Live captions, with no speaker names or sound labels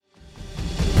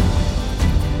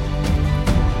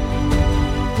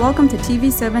Welcome to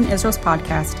TV7 Israel's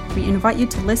podcast. We invite you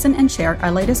to listen and share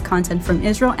our latest content from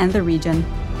Israel and the region.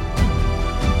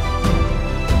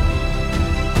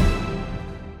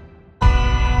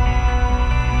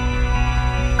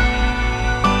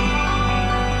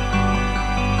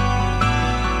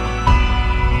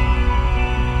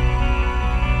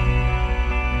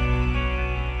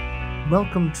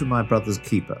 Welcome to My Brother's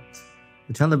Keeper,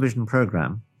 the television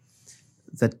program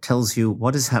that tells you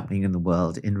what is happening in the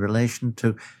world in relation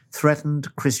to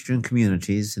threatened Christian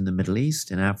communities in the Middle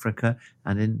East, in Africa,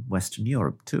 and in Western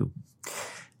Europe too.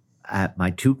 My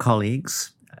two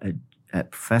colleagues,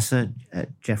 Professor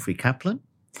Jeffrey Kaplan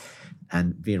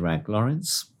and Virag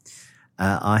Lawrence,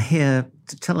 are here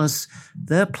to tell us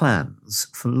their plans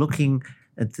for looking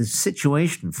at the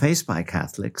situation faced by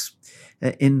Catholics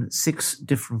in 6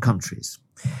 different countries.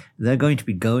 They're going to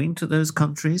be going to those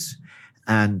countries,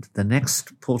 and the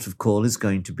next port of call is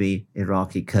going to be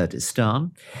Iraqi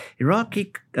Kurdistan. Iraq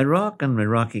and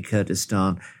Iraqi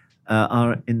Kurdistan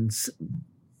are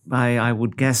by, I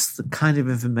would guess, the kind of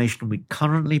information we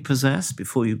currently possess.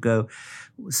 Before you go,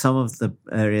 some of the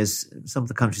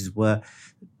countries where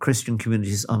Christian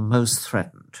communities are most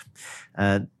threatened.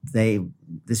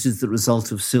 This is the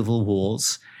result of civil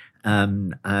wars,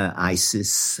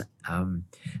 ISIS, a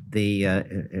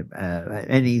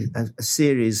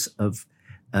series of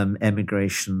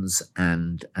emigrations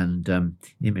and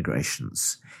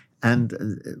immigrations. And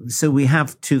so we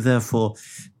have to therefore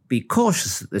be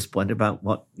cautious at this point about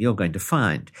what you're going to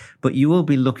find. But you will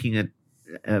be looking at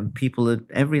people at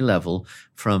every level,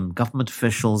 from government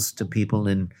officials to people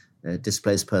in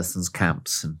displaced persons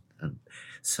camps and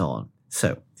so on.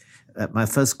 So my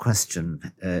first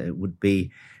question would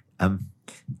be,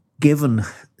 given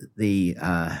the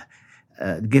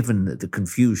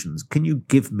confusions, can you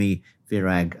give me,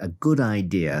 Virag, a good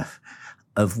idea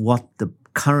of what the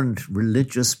current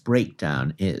religious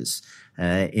breakdown is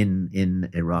in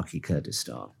Iraqi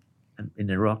Kurdistan and in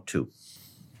Iraq too?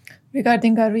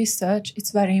 Regarding our research,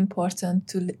 it's very important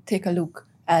to take a look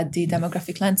at the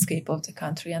demographic landscape of the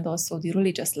country and also the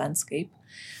religious landscape.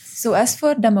 So as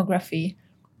for demography,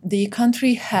 the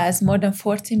country has more than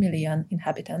 40 million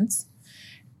inhabitants.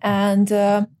 And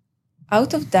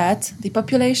out of that, the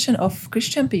population of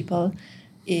Christian people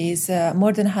is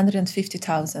more than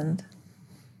 150,000.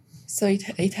 So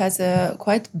it has a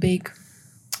quite big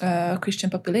Christian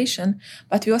population.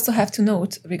 But we also have to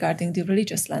note, regarding the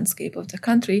religious landscape of the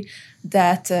country,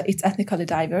 that it's ethnically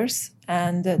diverse.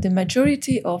 And the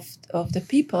majority of the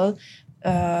people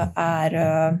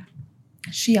are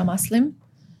Shia Muslim.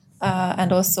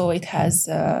 And also it has,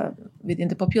 within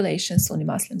the population, Sunni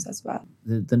Muslims as well.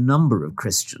 The number of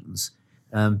Christians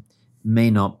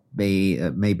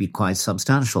may be quite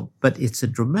substantial, but it's a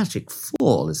dramatic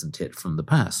fall, isn't it, from the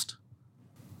past?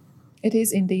 It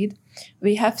is indeed.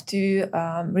 We have to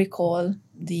recall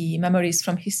the memories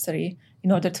from history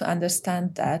in order to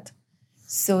understand that.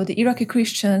 So the Iraqi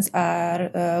Christians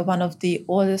are one of the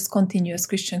oldest continuous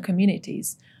Christian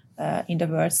communities in the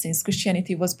world, since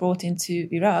Christianity was brought into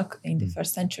Iraq in the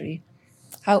 1st century.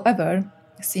 However,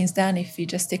 since then, if we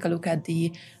just take a look at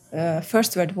the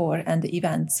First World War and the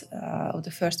events of the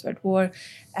First World War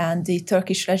and the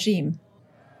Turkish regime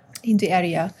in the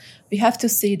area, we have to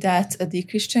see that the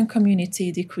Christian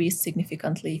community decreased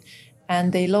significantly,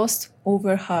 and they lost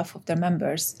over half of their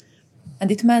members. And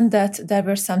it meant that there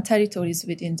were some territories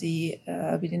within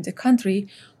the country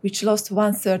which lost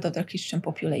 1/3 of their Christian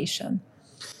population.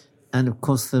 And of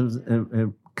course,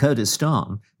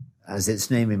 Kurdistan, as its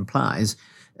name implies,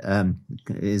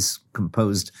 is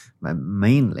composed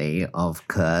mainly of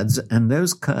Kurds, and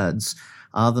those Kurds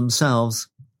are themselves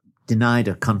denied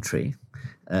a country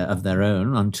of their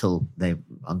own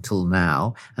until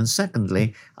now, and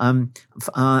secondly,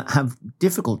 have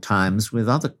difficult times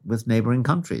with neighboring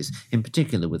countries, in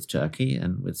particular with Turkey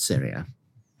and with Syria.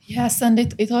 Yes, and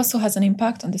it also has an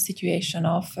impact on the situation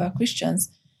of Christians,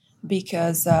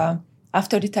 because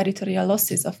after the territorial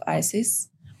losses of ISIS,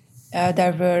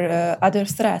 there were other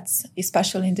threats,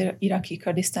 especially in the Iraqi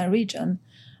Kurdistan region.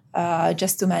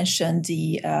 Just to mention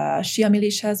the Shia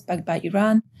militias backed by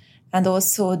Iran, and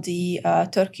also the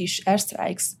Turkish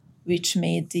airstrikes, which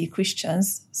made the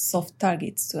Christians soft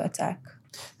targets to attack.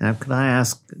 Now, could I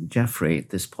ask Jeffrey at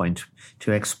this point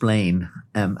to explain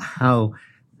how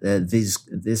these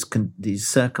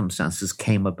circumstances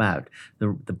came about,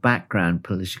 the background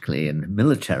politically and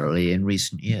militarily in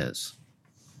recent years?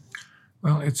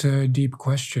 Well, it's a deep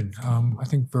question. I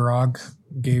think Virag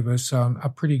gave us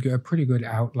a pretty good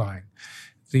outline.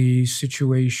 The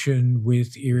situation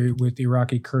with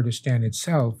Iraqi Kurdistan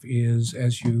itself is,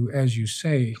 as you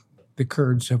say, The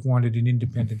Kurds have wanted an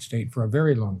independent state for a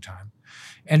very long time,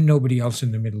 and nobody else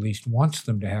in the Middle East wants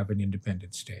them to have an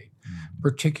independent state,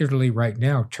 particularly right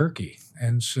now, Turkey.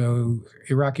 And so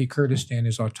Iraqi Kurdistan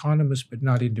is autonomous but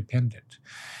not independent.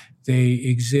 They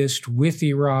exist with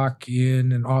Iraq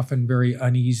in an often very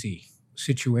uneasy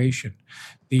situation.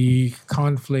 The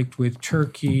conflict with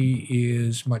Turkey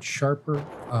is much sharper.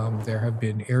 There have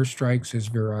been airstrikes, as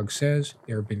Virag says.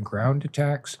 There have been ground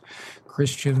attacks.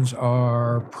 Christians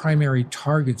are primary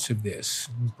targets of this,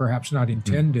 perhaps not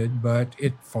intended, but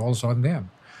it falls on them.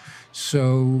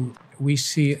 So we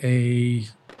see a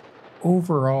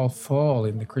overall fall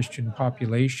in the Christian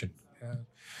population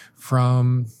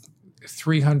from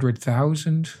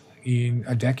 300,000 in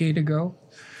a decade ago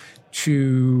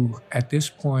to, at this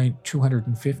point,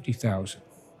 250,000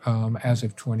 as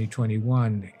of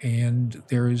 2021. And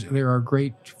there are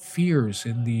great fears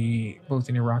both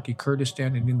in Iraqi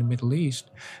Kurdistan and in the Middle East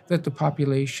that the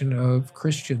population of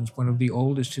Christians, one of the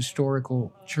oldest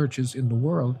historical churches in the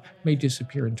world, may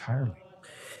disappear entirely.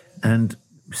 And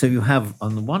so you have,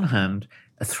 on the one hand,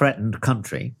 a threatened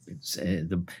country.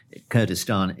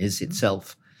 Kurdistan is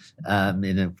itself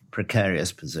in a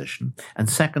precarious position. And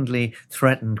secondly,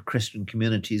 threatened Christian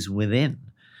communities within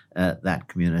that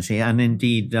community. And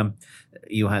indeed,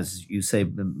 you say,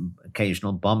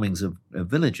 occasional bombings of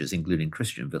villages, including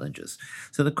Christian villages.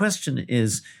 So the question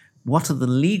is, what are the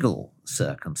legal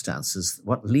circumstances,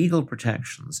 what legal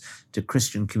protections do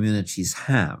Christian communities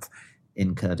have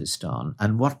in Kurdistan,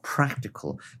 and what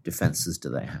practical defenses do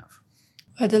they have?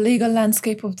 The legal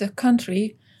landscape of the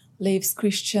country leaves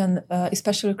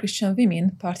especially Christian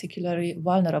women, particularly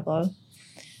vulnerable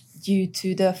due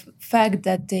to the fact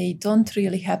that they don't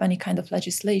really have any kind of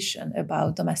legislation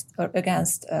about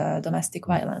against domestic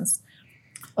violence.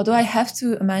 Although I have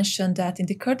to mention that in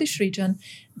the Kurdish region,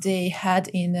 they had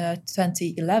in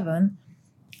 2011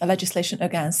 a legislation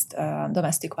against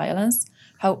domestic violence.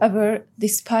 However,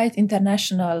 despite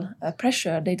international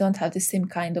pressure, they don't have the same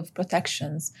kind of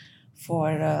protections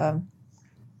for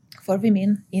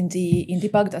women in the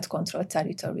Baghdad-controlled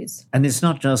territories. And it's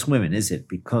not just women, is it?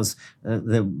 Because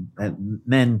the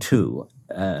men too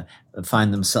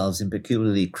find themselves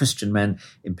Christian men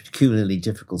in peculiarly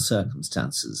difficult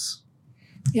circumstances.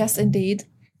 Yes, indeed.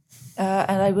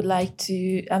 And I would like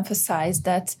to emphasize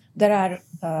that there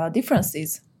are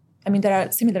differences. I mean, there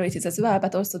are similarities as well,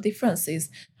 but also differences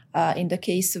in the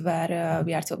case where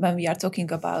when we are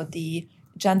talking about the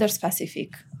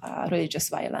gender-specific religious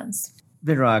violence.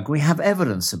 Virag, we have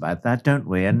evidence about that, don't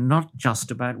we? And not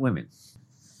just about women.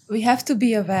 We have to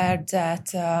be aware that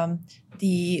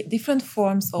the different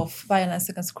forms of violence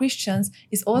against Christians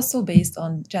is also based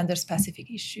on gender-specific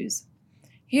issues.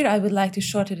 Here I would like to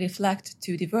shortly reflect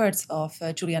to the words of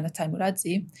Juliana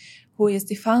Teimuradze, who is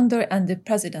the founder and the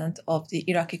president of the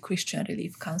Iraqi Christian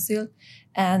Relief Council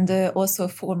and also a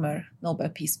former Nobel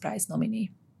Peace Prize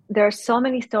nominee. There are so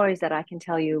many stories that I can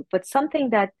tell you, but something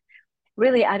that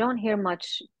really I don't hear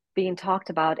much being talked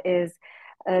about is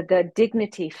the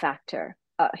dignity factor,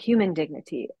 human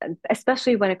dignity,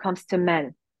 especially when it comes to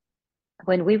men.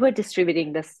 When we were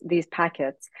distributing these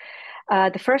packets,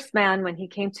 the first man, when he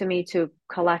came to me to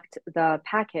collect the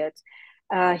packet,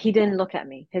 he didn't look at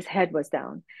me. His head was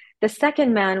down. The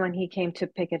second man, when he came to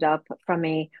pick it up from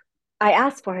me, I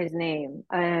asked for his name,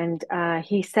 and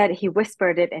he said, he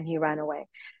whispered it and he ran away.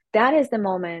 That is the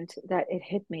moment that it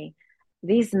hit me.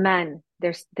 These men,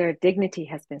 their dignity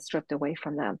has been stripped away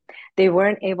from them. They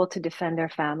weren't able to defend their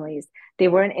families. They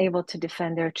weren't able to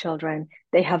defend their children.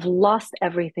 They have lost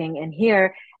everything. And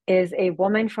here is a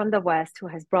woman from the West who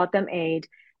has brought them aid,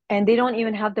 and they don't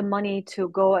even have the money to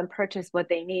go and purchase what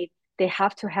they need. They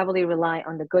have to heavily rely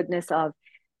on the goodness of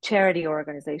charity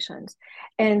organizations.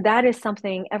 And that is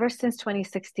something, ever since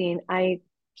 2016, I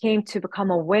came to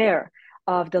become aware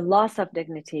of the loss of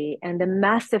dignity and the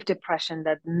massive depression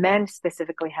that men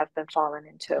specifically have been fallen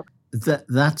into.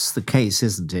 That's the case,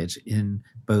 isn't it, in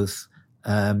both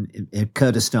in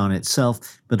Kurdistan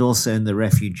itself, but also in the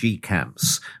refugee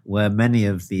camps, where many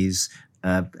of these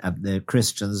the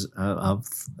Christians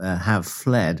have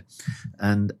fled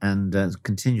and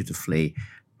continue to flee.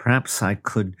 Perhaps I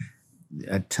could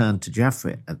turn to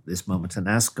Jeffrey at this moment and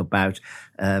ask about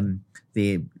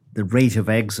the rate of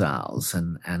exiles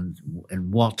and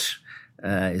what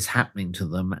is happening to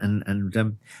them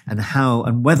and how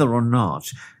and whether or not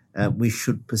we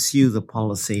should pursue the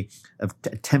policy of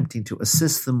attempting to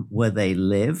assist them where they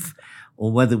live,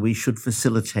 or whether we should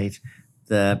facilitate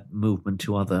their movement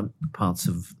to other parts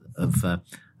of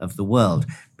the world,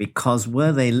 because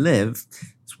where they live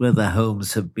is where their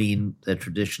homes have been, their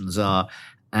traditions are,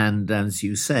 and as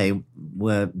you say,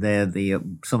 they're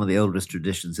some of the oldest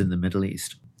traditions in the Middle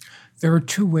East. There are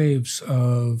two waves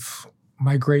of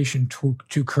migration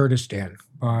to Kurdistan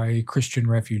by Christian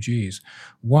refugees.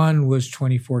 One was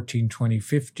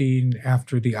 2014-2015,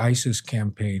 after the ISIS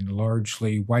campaign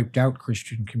largely wiped out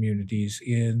Christian communities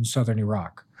in southern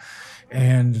Iraq.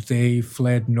 And they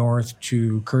fled north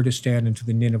to Kurdistan and to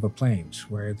the Nineveh Plains,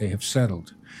 where they have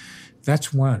settled.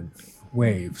 That's one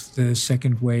wave. The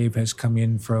second wave has come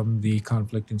in from the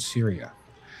conflict in Syria.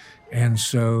 And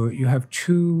so you have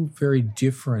two very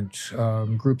different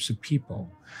groups of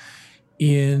people.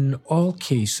 In all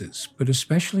cases, but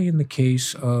especially in the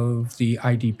case of the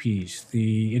IDPs,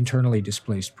 the internally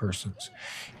displaced persons,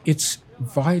 it's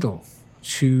vital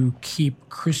to keep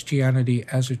Christianity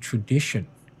as a tradition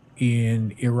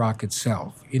in Iraq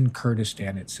itself, in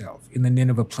Kurdistan itself, in the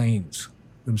Nineveh Plains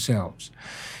themselves.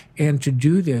 And to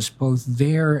do this both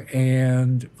there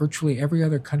and virtually every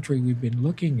other country we've been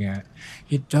looking at,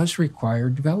 it does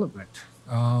require development.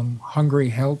 Hungary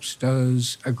Helps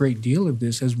does a great deal of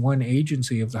this as one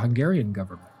agency of the Hungarian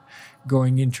government,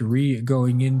 going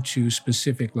into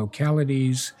specific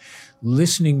localities,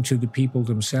 listening to the people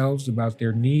themselves about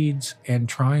their needs, and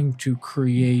trying to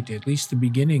create at least the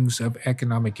beginnings of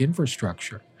economic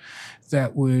infrastructure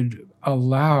that would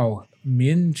allow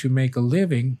men to make a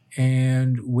living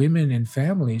and women and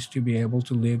families to be able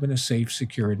to live in a safe,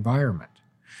 secure environment.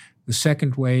 The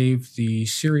second wave, the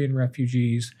Syrian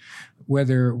refugees,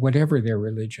 whatever their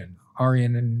religion, are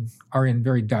in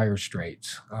very dire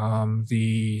straits.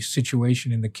 The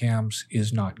situation in the camps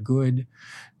is not good.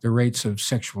 The rates of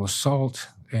sexual assault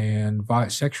and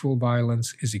sexual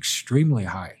violence is extremely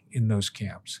high in those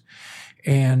camps.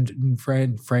 And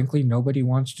frankly, nobody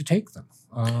wants to take them.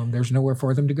 There's nowhere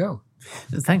for them to go.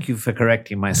 Thank you for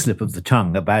correcting my slip of the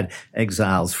tongue about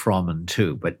exiles from and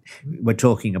to, but we're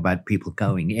talking about people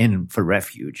going in for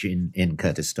refuge in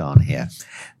Kurdistan here.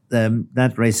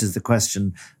 That raises the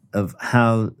question of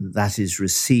how that is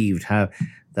received, how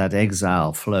that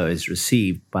exile flow is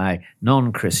received by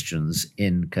non-Christians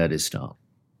in Kurdistan.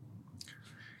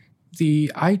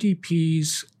 The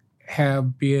IDPs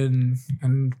have been,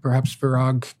 and perhaps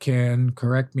Virag can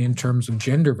correct me in terms of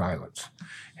gender violence,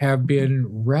 have been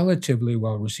relatively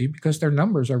well received because their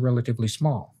numbers are relatively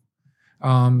small.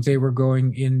 They were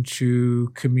going into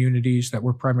communities that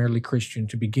were primarily Christian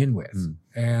to begin with.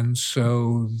 And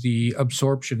so the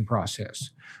absorption process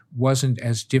wasn't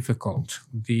as difficult.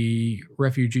 The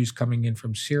refugees coming in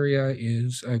from Syria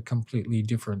is something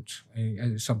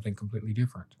completely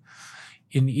different.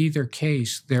 In either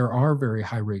case, there are very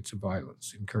high rates of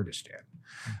violence in Kurdistan.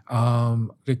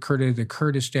 The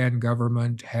Kurdistan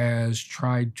government has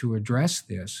tried to address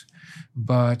this,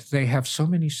 but they have so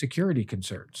many security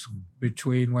concerns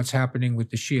between what's happening with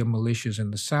the Shia militias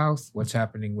in the south, what's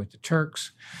happening with the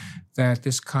Turks, that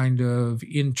this kind of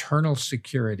internal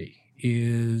security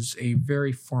is a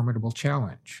very formidable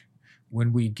challenge.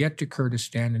 When we get to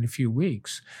Kurdistan in a few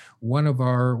weeks, one of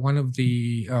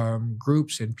the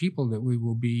groups and people that we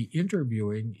will be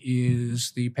interviewing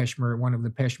is one of the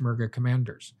Peshmerga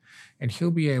commanders, and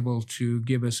he'll be able to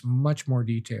give us much more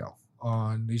detail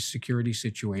on the security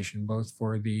situation, both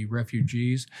for the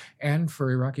refugees and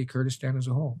for Iraqi Kurdistan as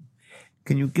a whole.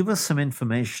 Can you give us some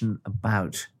information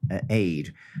about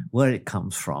aid, where it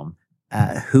comes from,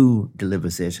 who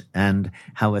delivers it, and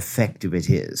how effective it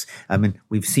is? I mean,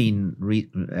 we've seen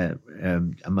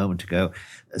a moment ago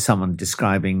someone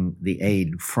describing the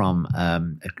aid from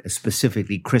a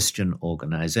specifically Christian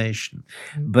organization.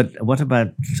 But what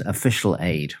about official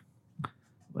aid,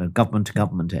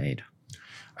 government-to-government aid?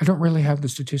 I don't really have the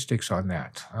statistics on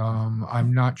that.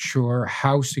 I'm not sure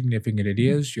how significant it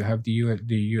is. You have the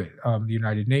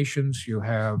United Nations, you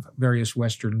have various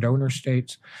Western donor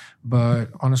states, but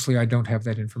honestly, I don't have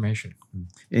that information.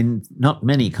 In not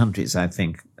many countries, I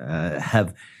think,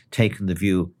 have taken the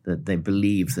view that they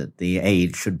believe that the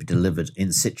aid should be delivered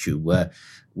in situ,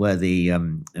 where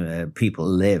the people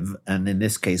live, and in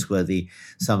this case, where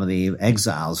some of the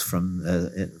exiles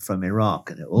from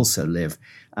Iraq also live.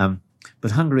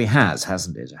 But Hungary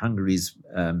hasn't it? Hungary's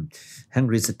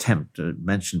attempt,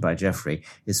 mentioned by Jeffrey,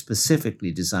 is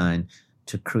specifically designed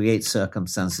to create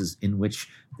circumstances in which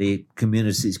the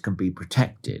communities can be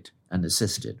protected and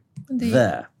assisted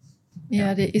there.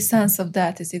 Yeah, the essence of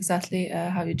that is exactly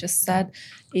how you just said,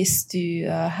 is to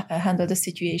handle the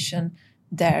situation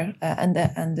there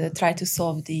and try to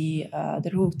solve the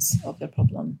roots of the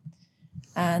problem.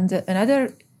 And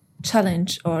another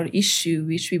challenge or issue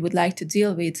which we would like to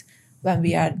deal with when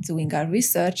we are doing our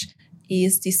research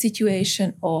is the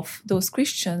situation of those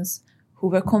Christians who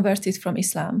were converted from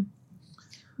Islam.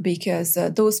 because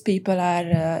those people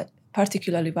are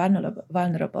particularly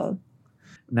vulnerable.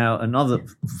 Now, another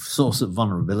source of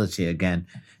vulnerability again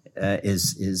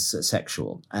is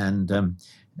sexual, and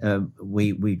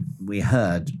we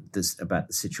heard this about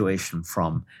the situation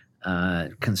from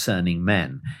concerning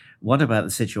men. What about the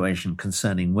situation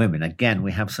concerning women? Again,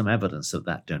 we have some evidence of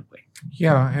that, don't we?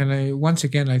 Yeah, and once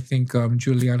again, I think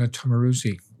Juliana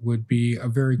Tomaruzzi would be a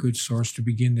very good source to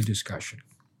begin the discussion.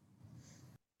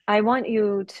 I want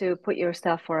you to put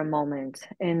yourself for a moment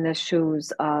in the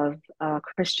shoes of a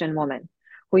Christian woman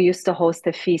who used to host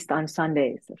a feast on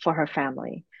Sundays for her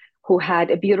family, who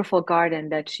had a beautiful garden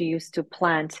that she used to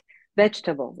plant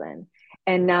vegetables in.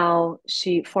 And now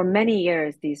for many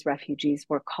years, these refugees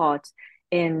were caught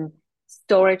in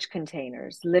storage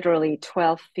containers, literally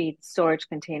 12 feet storage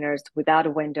containers without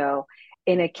a window,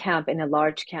 in a camp, in a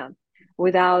large camp,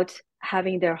 without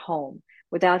having their home,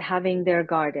 without having their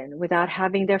garden, without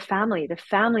having their family. The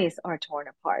families are torn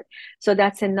apart. So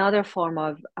that's another form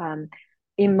of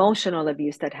emotional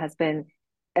abuse that has been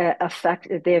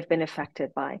they've been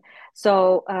affected by.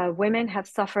 So women have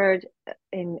suffered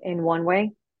in one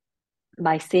way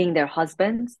by seeing their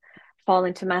husbands fall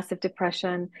into massive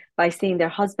depression, by seeing their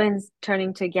husbands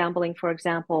turning to gambling, for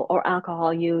example, or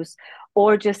alcohol use,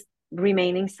 or just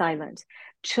remaining silent.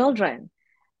 Children,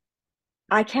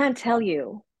 I can't tell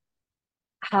you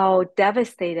how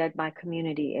devastated my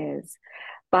community is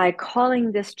by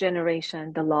calling this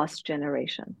generation the lost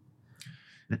generation.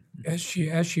 As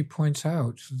she points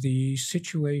out, the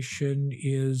situation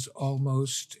is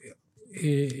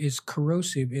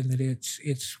corrosive in that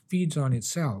it feeds on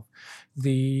itself.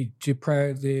 The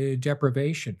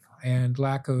deprivation and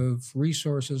lack of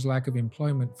resources, lack of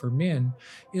employment for men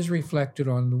is reflected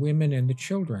on the women and the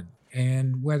children.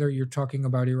 And whether you're talking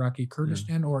about Iraqi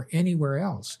Kurdistan or anywhere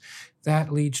else,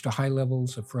 that leads to high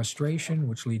levels of frustration,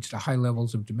 which leads to high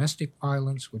levels of domestic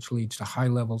violence, which leads to high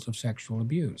levels of sexual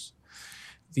abuse.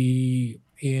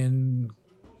 In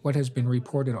what has been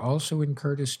reported also in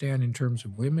Kurdistan in terms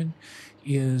of women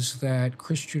is that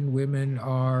Christian women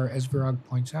are, as Virag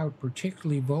points out,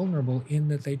 particularly vulnerable in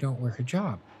that they don't wear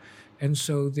hijab. And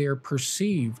so they're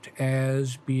perceived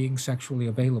as being sexually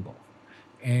available.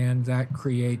 And that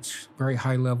creates very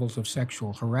high levels of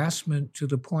sexual harassment to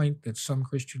the point that some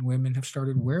Christian women have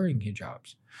started wearing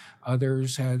hijabs.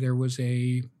 Others, there was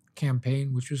a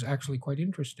campaign, which was actually quite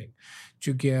interesting,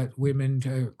 to get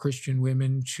Christian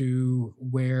women to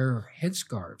wear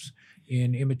headscarves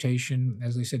in imitation,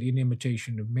 as they said, in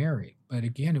imitation of Mary. But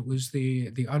again, it was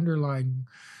the underlying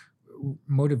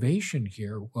motivation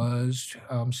here was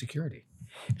security.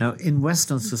 Now, in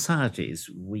Western societies,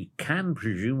 we can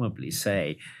presumably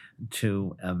say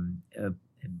to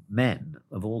men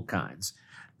of all kinds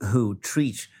who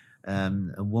treat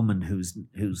a woman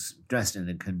who's dressed in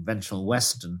a conventional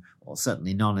Western or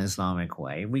certainly non-Islamic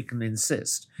way, we can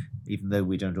insist, even though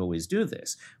we don't always do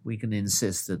this, we can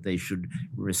insist that they should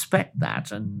respect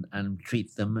that and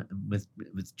treat them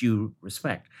with due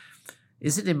respect.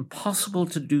 Is it impossible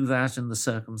to do that in the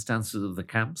circumstances of the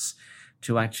camps,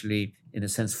 to actually, in a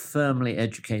sense, firmly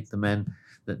educate the men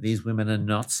that these women are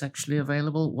not sexually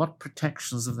available? What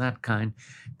protections of that kind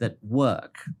that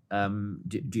work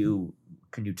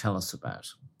can you tell us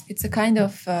about? It's a kind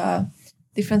of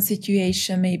different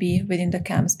situation maybe within the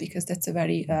camps, because that's a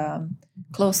very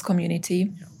close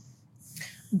community. Yeah.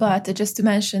 But just to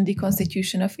mention the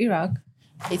Constitution of Iraq,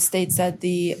 it states that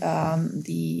the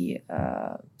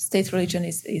state religion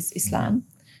is Islam,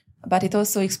 but it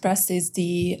also expresses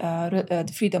the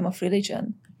freedom of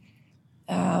religion.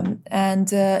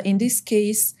 And in this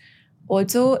case,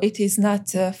 although it is not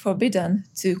forbidden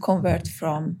to convert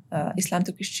from Islam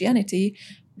to Christianity,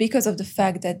 because of the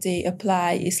fact that they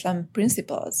apply Islam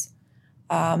principles,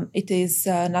 it is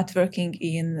not working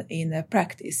in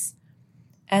practice.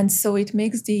 And so it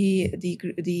makes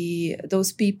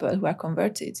those people who are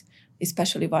converted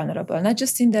especially vulnerable, not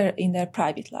just in their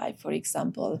private life, for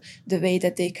example, the way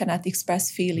that they cannot express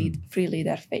freely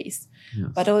their faith, yes,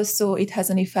 but also it has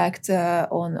an effect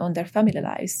on their family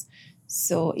lives.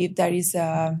 So if there is,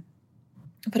 for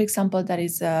example, there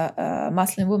is a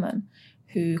Muslim woman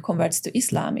who converts to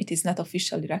Islam, it is not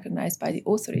officially recognized by the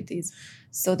authorities.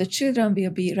 So the children will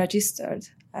be registered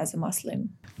as a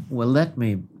Muslim. Well, let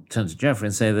me turn to Jeffrey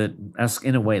and ask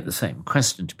in a way the same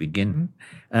question to begin,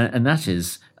 and that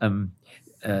is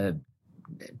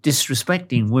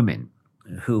disrespecting women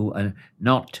who are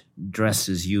not dressed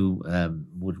as you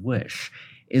would wish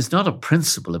is not a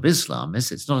principle of Islam, is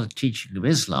it? It's not a teaching of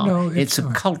Islam. No, it's a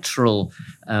cultural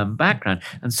background.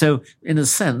 And so, in a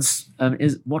sense,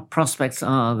 what prospects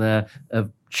are there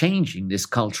of changing this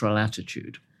cultural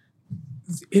attitude?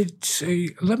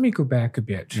 Let me go back a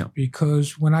bit,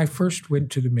 because when I first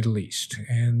went to the Middle East,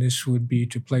 and this would be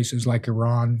to places like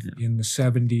Iran in the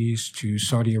 70s, to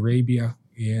Saudi Arabia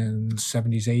in the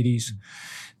 70s, 80s,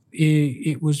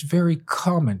 it was very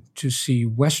common to see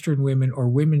Western women or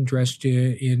women dressed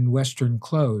in Western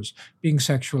clothes being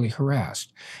sexually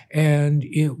harassed. And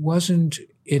it wasn't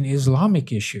an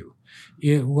Islamic issue.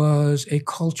 It was a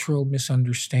cultural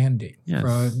misunderstanding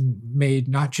made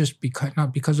not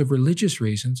because of religious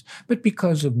reasons, but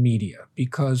because of media,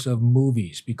 because of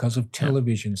movies, because of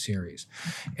television series.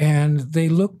 And they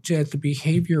looked at the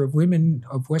behavior of women,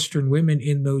 of Western women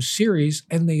in those series,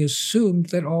 and they assumed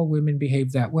that all women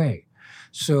behaved that way.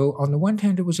 So on the one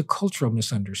hand, it was a cultural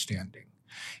misunderstanding.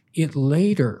 It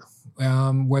later,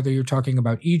 whether you're talking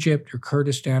about Egypt or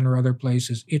Kurdistan or other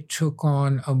places, it took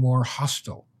on a more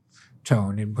hostile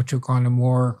tone. It took on a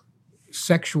more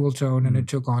sexual tone, and it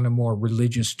took on a more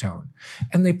religious tone.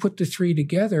 And they put the three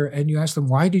together, and you ask them,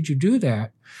 why did you do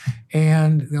that?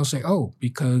 And they'll say, oh,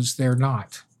 because they're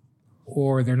not.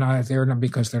 Or they're not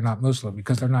because they're not Muslim,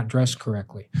 because they're not dressed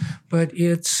correctly. But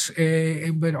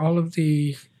but all of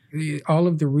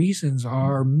the reasons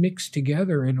are mixed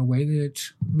together in a way that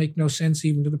make no sense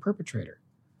even to the perpetrator.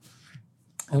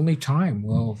 Only time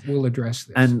will address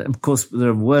this. And, of course, there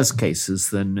are worse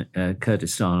cases than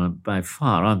Kurdistan by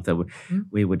far, aren't there?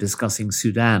 We were discussing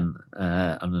Sudan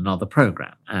on another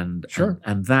program. And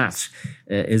that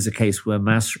is a case where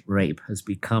mass rape has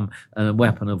become a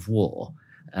weapon of war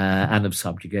and of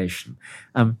subjugation.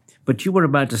 But you were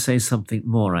about to say something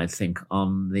more, I think,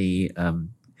 on the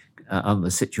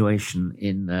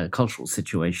situation cultural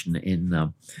situation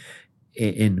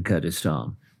in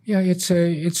Kurdistan. Yeah,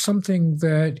 it's something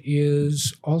that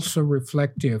is also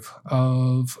reflective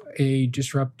of a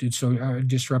disrupted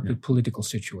political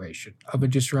situation, of a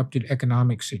disrupted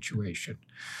economic situation.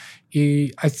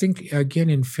 I think, again,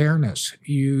 in fairness,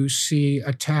 you see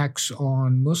attacks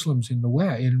on Muslims in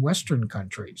Western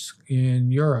countries,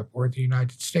 in Europe or the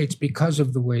United States, because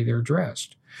of the way they're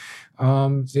dressed.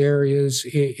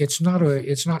 It's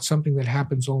not something that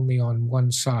happens only on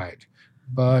one side,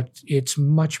 but it's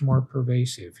much more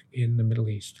pervasive in the Middle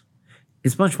East.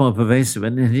 It's much more pervasive,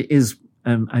 and it is,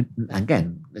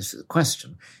 again, this is a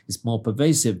question, it's more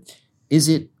pervasive. Is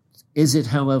it,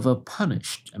 however,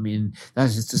 punished? I mean, that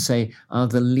is to say, are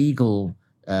the legal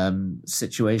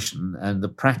situation and the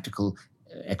practical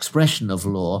expression of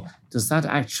law, does that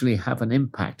actually have an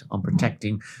impact on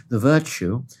protecting the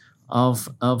virtue of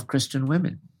Christian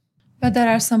women? But there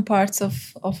are some parts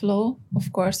of law,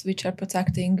 of course, which are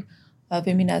protecting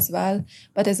women as well.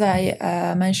 But as I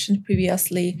mentioned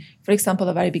previously, for example,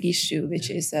 a very big issue, which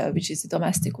is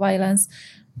domestic violence,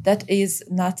 that is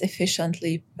not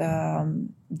efficiently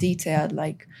detailed.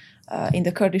 Like in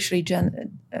the Kurdish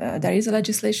region, there is a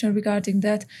legislation regarding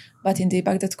that, but in the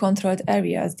Baghdad-controlled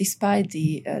areas, despite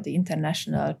the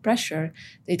international pressure,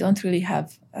 they don't really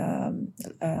have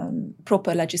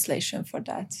proper legislation for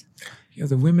that. Yeah,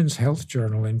 the Women's Health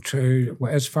Journal,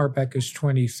 as far back as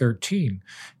 2013,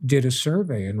 did a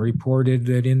survey and reported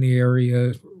that in the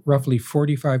area, roughly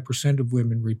 45% of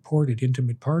women reported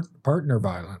intimate partner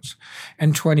violence,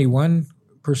 and 21%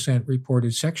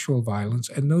 reported sexual violence.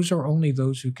 And those are only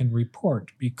those who can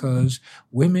report, because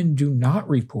women do not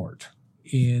report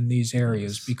in these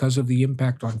areas because of the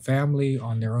impact on family,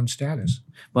 on their own status.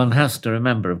 One has to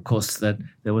remember, of course, that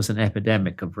there was an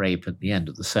epidemic of rape at the end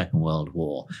of the Second World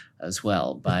War as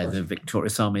well by the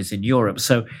victorious armies in Europe.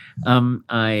 So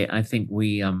I think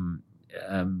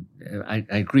I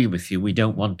agree with you. We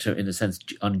don't want to, in a sense,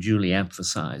 unduly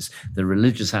emphasize the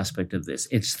religious aspect of this.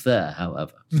 It's there,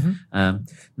 however. Mm-hmm.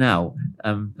 Now,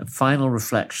 final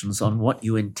reflections on what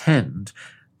you intend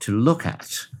to look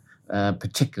at,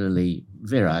 particularly,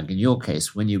 Virag, in your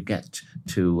case, when you get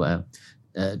to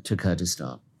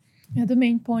Kurdistan. Yeah, the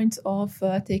main point of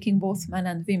taking both men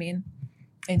and women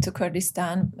into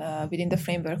Kurdistan within the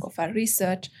framework of our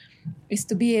research is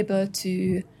to be able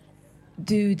to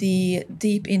do the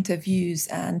deep interviews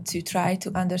and to try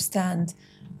to understand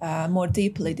more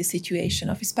deeply the situation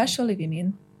of especially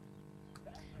women,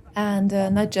 and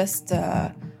not just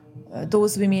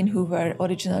those women who were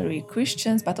originally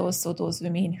Christians, but also those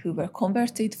women who were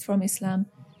converted from Islam.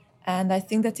 And I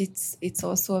think that it's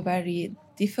also a very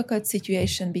difficult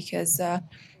situation, because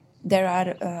there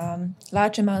are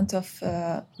large amount of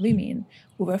women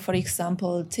who were, for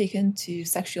example, taken to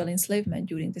sexual enslavement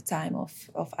during the time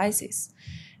of ISIS.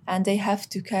 And they have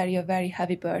to carry a very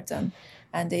heavy burden,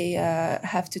 and they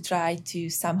have to try to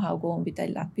somehow go on with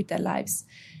their lives.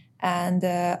 And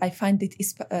I find it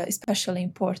especially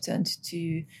important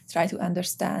to try to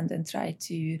understand and try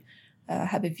to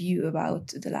have a view about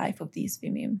the life of these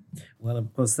women. Well,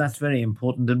 of course, that's very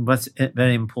important. And what's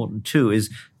very important, too, is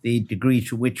the degree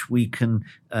to which we can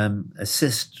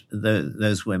assist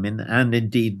those women and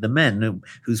indeed the men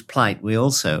whose plight we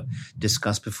also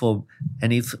discussed before.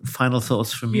 Any final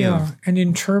thoughts from you? Yeah, and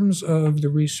in terms of the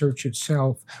research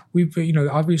itself, we've,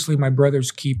 obviously My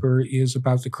Brother's Keeper is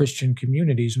about the Christian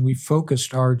communities, and we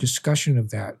focused our discussion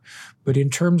of that. But in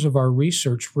terms of our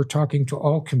research, we're talking to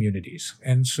all communities.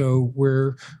 And so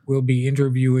we'll be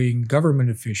interviewing government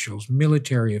officials,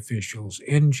 military officials,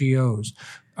 NGOs,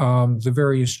 the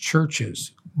various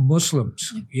churches,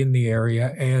 Muslims in the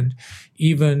area, and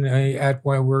even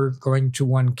while we're going to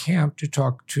one camp to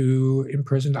talk to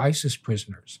imprisoned ISIS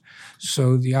prisoners.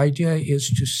 So the idea is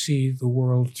to see the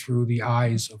world through the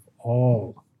eyes of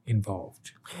all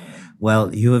involved.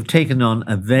 Well, you have taken on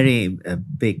a very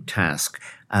big task.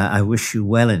 I wish you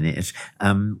well in it.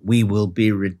 We will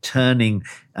be returning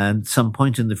at some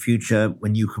point in the future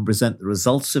when you can present the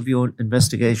results of your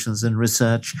investigations and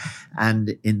research.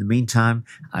 And in the meantime,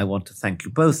 I want to thank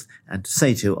you both and to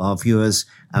say to our viewers,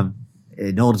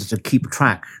 in order to keep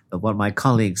track of what my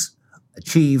colleagues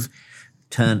achieve,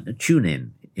 tune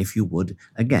in, if you would,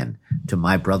 again, to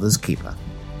My Brother's Keeper.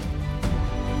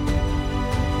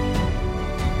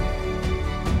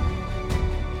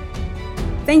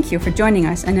 Thank you for joining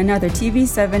us in another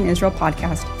TV7 Israel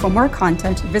podcast. For more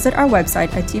content, visit our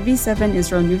website at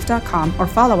tv7israelnews.com or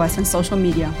follow us on social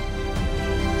media.